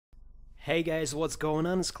Hey guys, what's going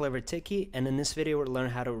on? It's Clever Techie, and in this video we'll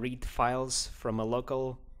learn how to read files from a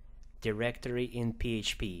local directory in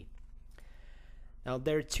PHP. Now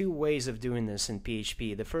there are two ways of doing this in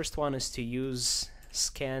PHP. The first one is to use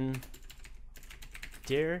scan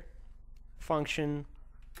dir function,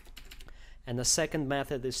 and the second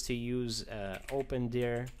method is to use open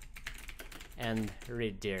dir and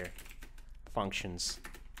read dir functions.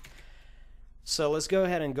 So let's go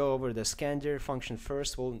ahead and go over the scan dir function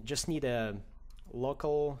first. We'll just need a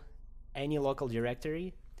any local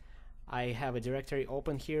directory. I have a directory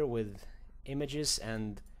open here with images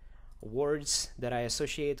and words that I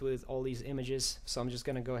associate with all these images. So I'm just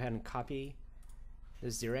going to go ahead and copy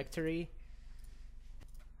this directory.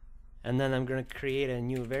 And then I'm going to create a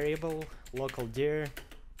new variable, local dir,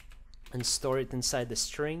 and store it inside the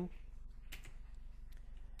string.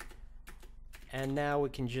 And now we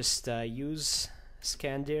can just use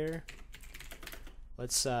scan dir.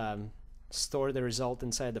 Let's store the result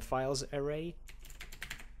inside the files array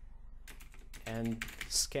and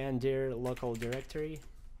scan dir local directory.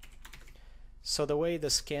 So the way the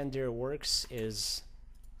scan dir works is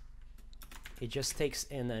it just takes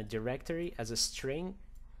in a directory as a string,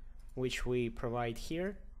 which we provide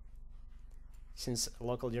here, since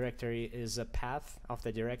local directory is a path of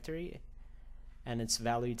the directory and its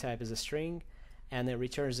value type is a string, and it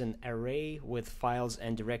returns an array with files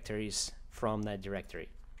and directories from that directory.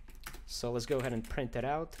 So let's go ahead and print that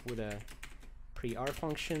out with a pre-r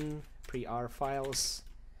function, pre-r files,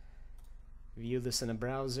 view this in a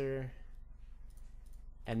browser,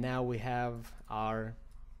 and now we have our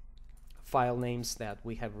file names that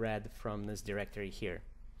we have read from this directory here,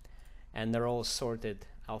 and they're all sorted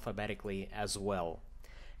alphabetically as well.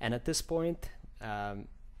 And at this point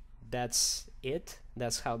that's it.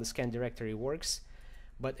 That's how the scan directory works.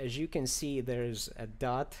 But as you can see, there's a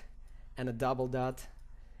dot and a double dot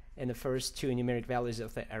in the first two numeric values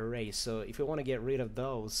of the array. So if we want to get rid of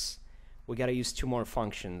those, we got to use two more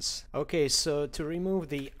functions. Okay, so to remove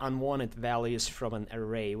the unwanted values from an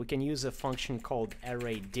array, we can use a function called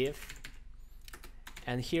array diff.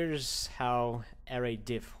 And here's how array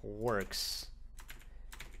diff works.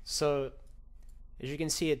 So as you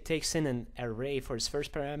can see, it takes in an array for its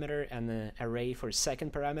first parameter and an array for its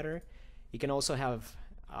second parameter. You can also have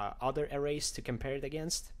other arrays to compare it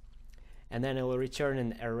against, and then it will return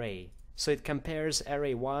an array. So it compares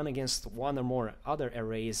array 1 against one or more other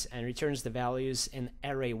arrays and returns the values in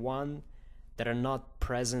array 1 that are not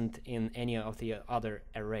present in any of the other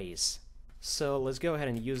arrays. So let's go ahead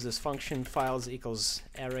and use this function, files equals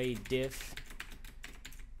array diff.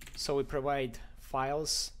 So we provide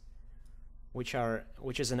files, which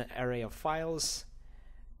is an array of files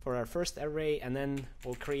for our first array, and then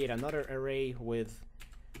we'll create another array with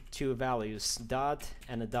two values, dot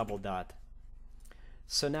and a double dot.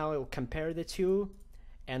 So now it will compare the two,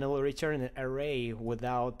 and it will return an array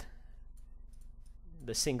without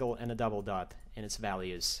the single and a double dot in its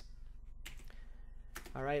values.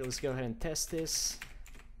 Alright, let's go ahead and test this.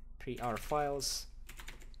 Pre-r files,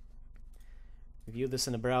 view this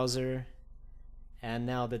in the browser, and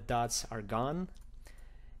now the dots are gone,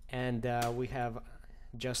 and we have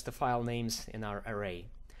just the file names in our array.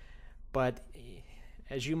 But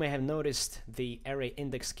as you may have noticed, the array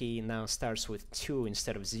index key now starts with 2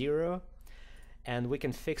 instead of 0, and we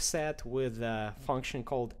can fix that with a function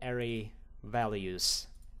called array values.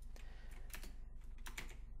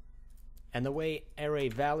 And the way array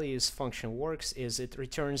values function works is it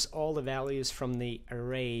returns all the values from the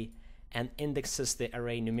array and indexes the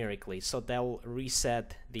array numerically, so that will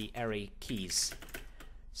reset the array keys.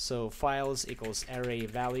 So files equals array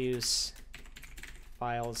values,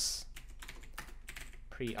 files,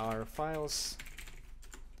 pre-r files,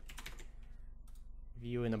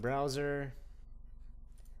 view in the browser,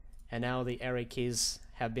 and now the array keys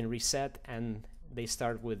have been reset and they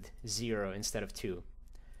start with 0 instead of 2.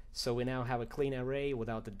 So we now have a clean array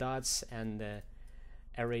without the dots, and the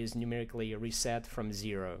array is numerically reset from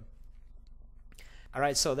 0.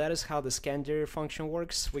 Alright, so that is how the scan dir function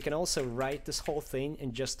works. We can also write this whole thing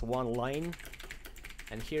in just one line,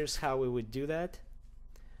 and here's how we would do that.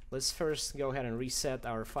 Let's first go ahead and reset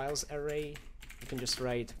our files array. We can just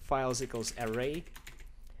write files equals array,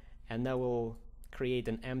 and that will create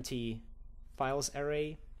an empty files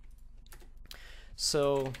array.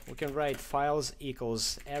 So we can write files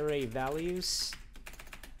equals array values,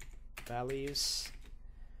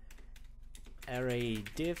 array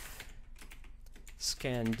diff,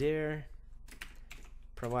 scan dir,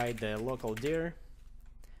 provide the local dir,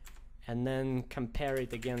 and then compare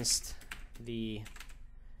it against the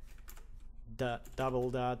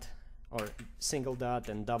double dot or single dot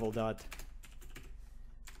and double dot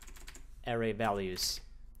array values.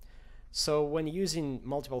 So when using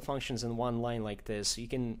multiple functions in one line like this, you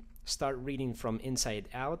can start reading from inside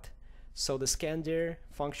out. So the scandir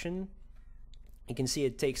function, you can see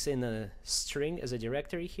it takes in a string as a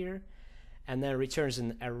directory here and then returns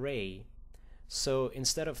an array. So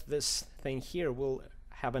instead of this thing here, we'll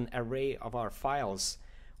have an array of our files,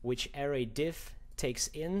 which array diff takes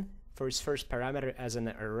in for its first parameter as an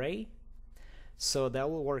array. So that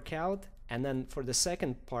will work out. And then for the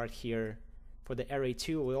second part here, for the array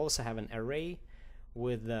 2, we also have an array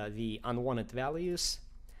with the unwanted values.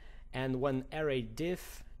 And when array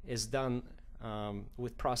diff is done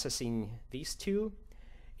with processing these two,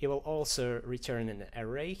 it will also return an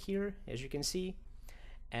array here, as you can see.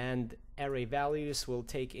 And array values will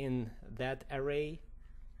take in that array.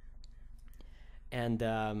 And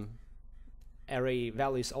array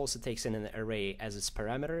values also takes in an array as its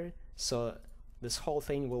parameter. So this whole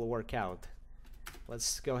thing will work out.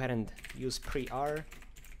 Let's go ahead and use pre-r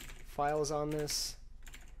files on this,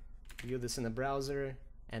 view this in the browser,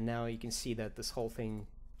 and now you can see that this whole thing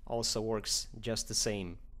also works just the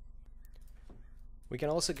same. We can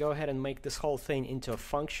also go ahead and make this whole thing into a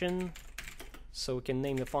function. So we can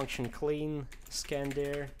name the function clean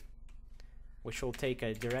scandir, which will take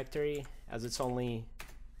a directory as its only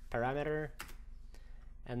parameter.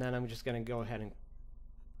 And then I'm just going to go ahead and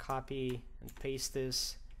copy and paste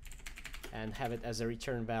this and have it as a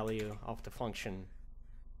return value of the function.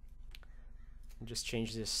 And just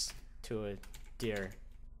change this to a dir.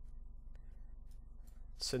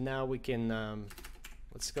 So now we can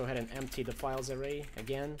let's go ahead and empty the files array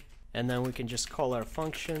again, and then we can just call our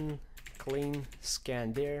function clean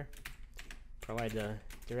scandir, provide the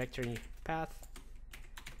directory path,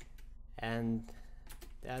 and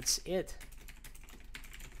that's it.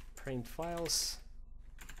 Print files,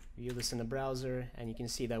 view this in the browser, and you can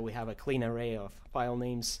see that we have a clean array of file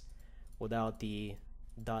names without the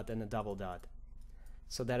dot and the double dot.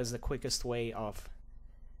 So that is the quickest way of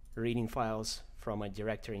reading files from a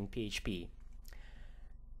directory in PHP.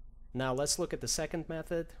 Now let's look at the second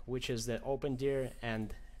method, which is the opendir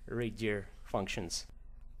and readdir functions.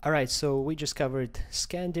 Alright, so we just covered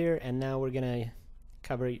scandir, and now we're gonna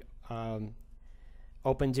cover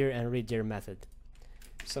opendir and readdir method.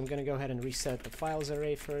 So I'm gonna go ahead and reset the files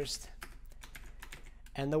array first.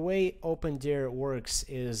 And the way opendir works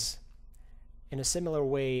is in a similar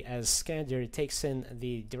way as scandir. It takes in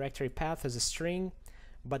the directory path as a string,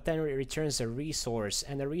 but then it returns a resource,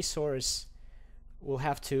 and the resource will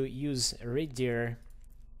have to use readdir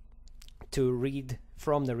to read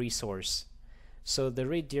from the resource. So the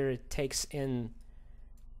readdir takes in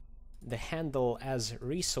the handle as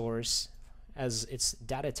resource as its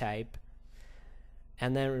data type,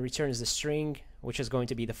 and then it returns the string, which is going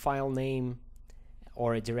to be the file name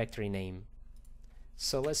or a directory name.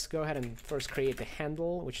 So let's go ahead and first create the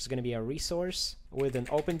handle, which is going to be a resource with an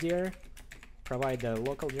opendir, provide the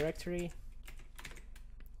local directory.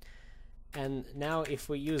 And now if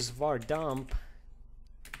we use var dump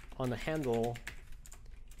on the handle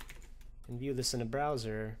and view this in the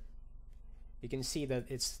browser, you can see that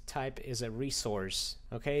its type is a resource.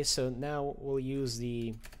 Okay, so now we'll use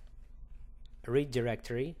the read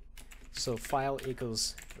directory. So file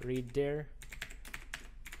equals readdir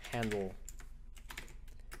handle,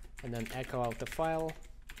 and then echo out the file,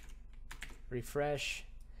 refresh,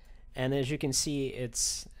 and as you can see,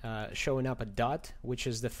 it's showing up a dot, which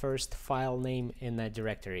is the first file name in that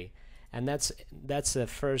directory, and that's the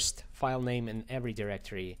first file name in every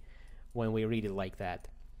directory when we read it like that.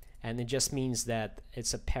 And it just means that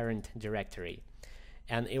it's a parent directory,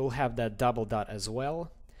 and it will have that double dot as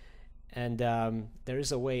well. And there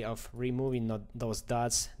is a way of removing those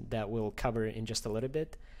dots that we'll cover in just a little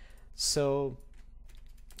bit. So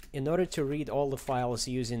in order to read all the files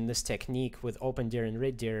using this technique with opendir and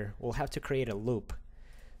readdir, we'll have to create a loop.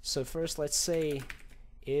 So first, let's say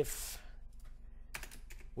if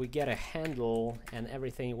we get a handle and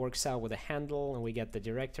everything works out with a handle, and we get the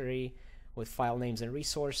directory with file names and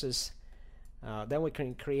resources, then we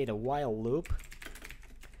can create a while loop,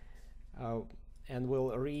 and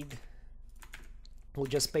we'll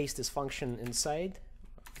just paste this function inside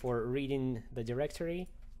for reading the directory,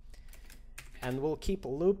 and we'll keep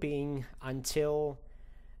looping until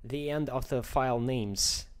the end of the file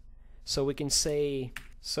names. So we can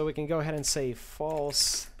go ahead and say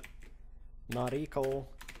false not equal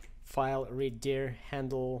file readdir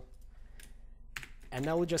handle, and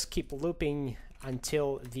now we'll just keep looping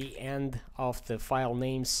until the end of the file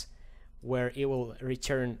names, where it will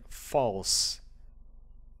return false,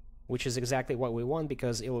 which is exactly what we want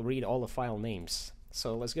because it will read all the file names.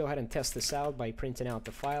 So let's go ahead and test this out by printing out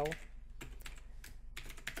the file.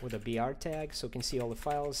 with a BR tag so we can see all the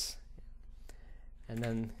files, and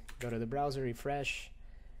then go to the browser, refresh,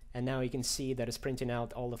 and now you can see that it's printing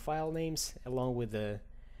out all the file names along with the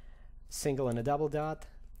single and a double dot.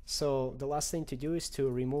 So the last thing to do is to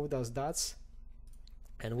remove those dots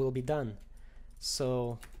and we'll be done.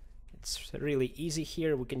 So it's really easy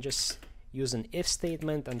here. We can just use an if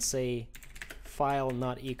statement and say file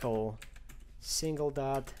not equal single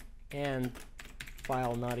dot and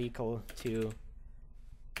file not equal to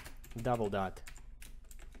double dot.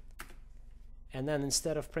 And then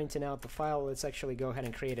instead of printing out the file, let's actually go ahead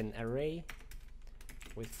and create an array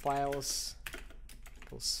with files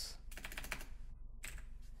equals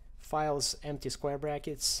files empty square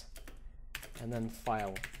brackets and then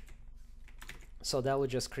file. So that will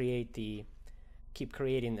just keep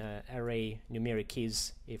creating array numeric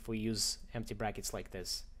keys if we use empty brackets like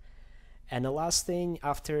this. And the last thing,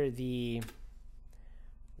 after the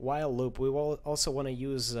while loop, we will also want to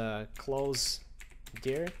use close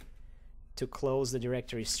dir to close the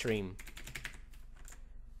directory stream.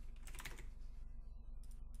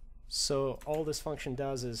 So all this function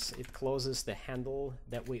does is it closes the handle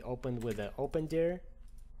that we opened with the open dir,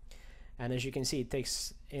 and as you can see, it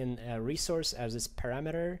takes in a resource as its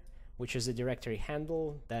parameter, which is the directory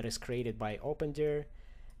handle that is created by open dir,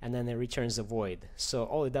 and then it returns a void. So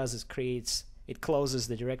all it does is it closes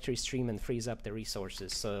the directory stream and frees up the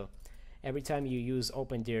resources. So every time you use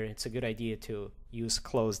open dir, it's a good idea to use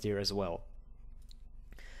close dir as well.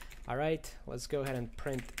 Alright, let's go ahead and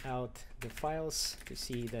print out the files to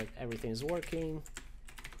see that everything is working.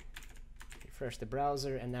 Refresh the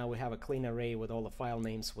browser, and now we have a clean array with all the file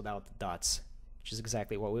names without the dots, which is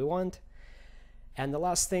exactly what we want. And the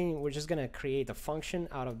last thing, we're just going to create a function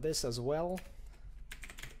out of this as well,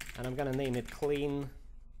 and I'm going to name it clean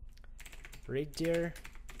read dir,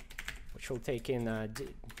 which will take in a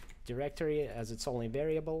directory as its only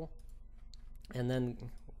variable, and then we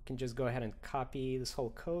can just go ahead and copy this whole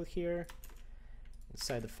code here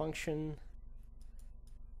inside the function,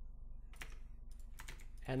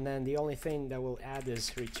 and then the only thing that we'll add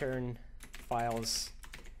is return files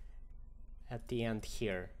at the end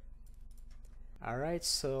here. Alright,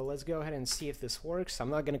 so let's go ahead and see if this works. I'm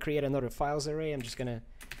not going to create another files array, I'm just going to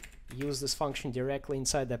use this function directly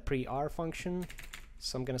inside the pre-r function.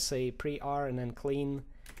 So I'm going to say pre-r and then clean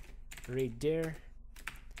read dir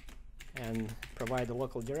and provide the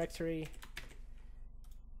local directory.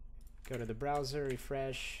 Go to the browser,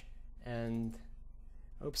 refresh, and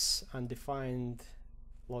oops, undefined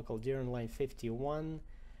local dir on line 51.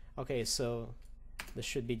 Okay, so this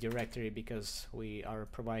should be directory because we are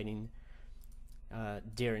providing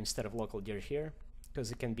dir instead of local dir here,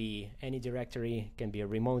 because it can be any directory, it can be a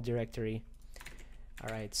remote directory.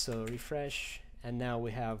 Alright, so refresh, and now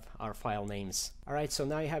we have our file names. Alright, so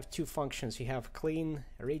now you have two functions. You have clean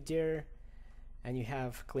read dir and you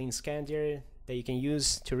have clean scan dir that you can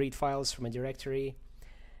use to read files from a directory,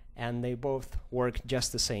 and they both work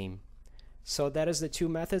just the same. So that is the two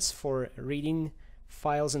methods for reading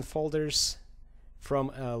files and folders from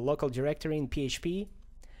a local directory in PHP.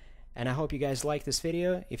 And I hope you guys liked this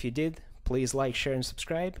video. If you did, please like, share, and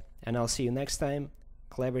subscribe, and I'll see you next time.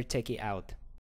 Clever Techie out.